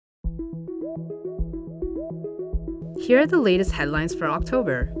Here are the latest headlines for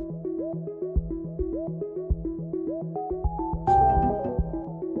October.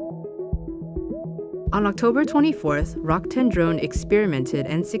 On October 24th, Rakuten Drone experimented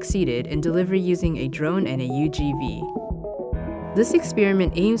and succeeded in delivery using a drone and a UGV. This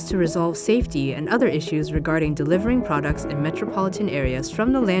experiment aims to resolve safety and other issues regarding delivering products in metropolitan areas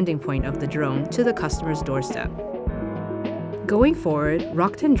from the landing point of the drone to the customer's doorstep. Going forward,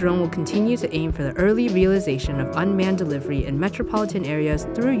 Rakuten Drone will continue to aim for the early realization of unmanned delivery in metropolitan areas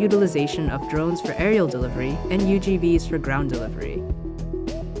through utilization of drones for aerial delivery and UGVs for ground delivery.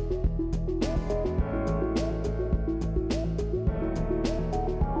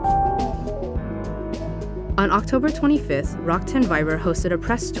 On October 25th, Rakuten Viber hosted a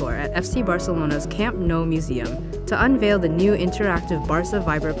press tour at FC Barcelona's Camp Nou Museum to unveil the new interactive Barça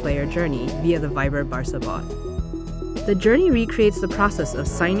Viber player journey via the Viber Barça bot. The journey recreates the process of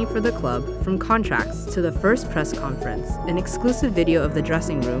signing for the club, from contracts to the first press conference, an exclusive video of the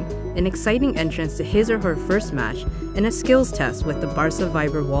dressing room, an exciting entrance to his or her first match, and a skills test with the Barça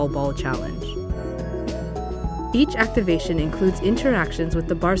Viber Wall Ball Challenge. Each activation includes interactions with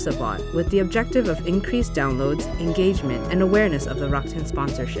the Barça bot with the objective of increased downloads, engagement, and awareness of the Rakuten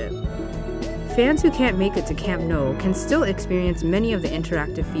sponsorship. Fans who can't make it to Camp Nou can still experience many of the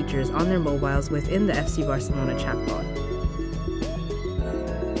interactive features on their mobiles within the FC Barcelona chatbot.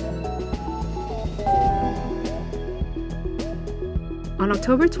 On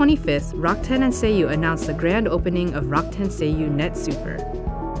October 25th, Rakuten and Seiyu announced the grand opening of Rakuten Seiyu Netsuper.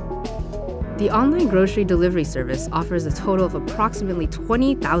 The online grocery delivery service offers a total of approximately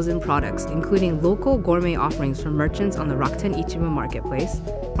 20,000 products, including local gourmet offerings from merchants on the Rakuten Ichiba marketplace,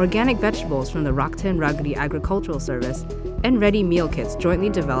 organic vegetables from the Rakuten Raguri Agricultural Service, and ready meal kits jointly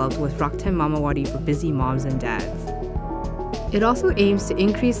developed with Rakuten Mamawari for busy moms and dads. It also aims to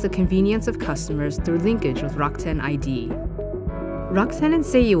increase the convenience of customers through linkage with Rakuten ID. Rakuten and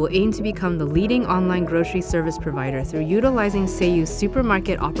Seiyu will aim to become the leading online grocery service provider through utilizing Seiyu's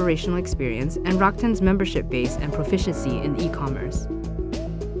supermarket operational experience and Rakuten's membership base and proficiency in e-commerce.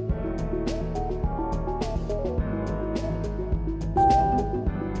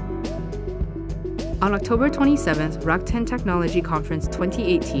 On October 27th, Rakuten Technology Conference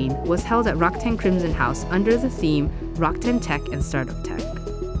 2018 was held at Rakuten Crimson House under the theme Rakuten Tech and Startup Tech.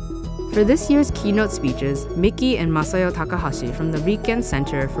 For this year's keynote speeches, Miki and Masayo Takahashi from the Riken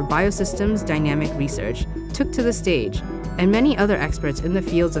Center for Biosystems Dynamic Research took to the stage, and many other experts in the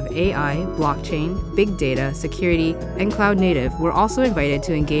fields of AI, blockchain, big data, security, and cloud native were also invited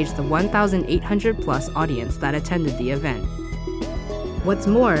to engage the 1,800-plus audience that attended the event. What's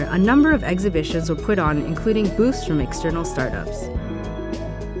more, a number of exhibitions were put on, including booths from external startups.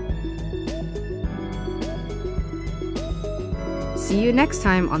 See you next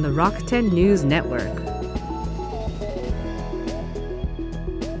time on the Rakuten News Network.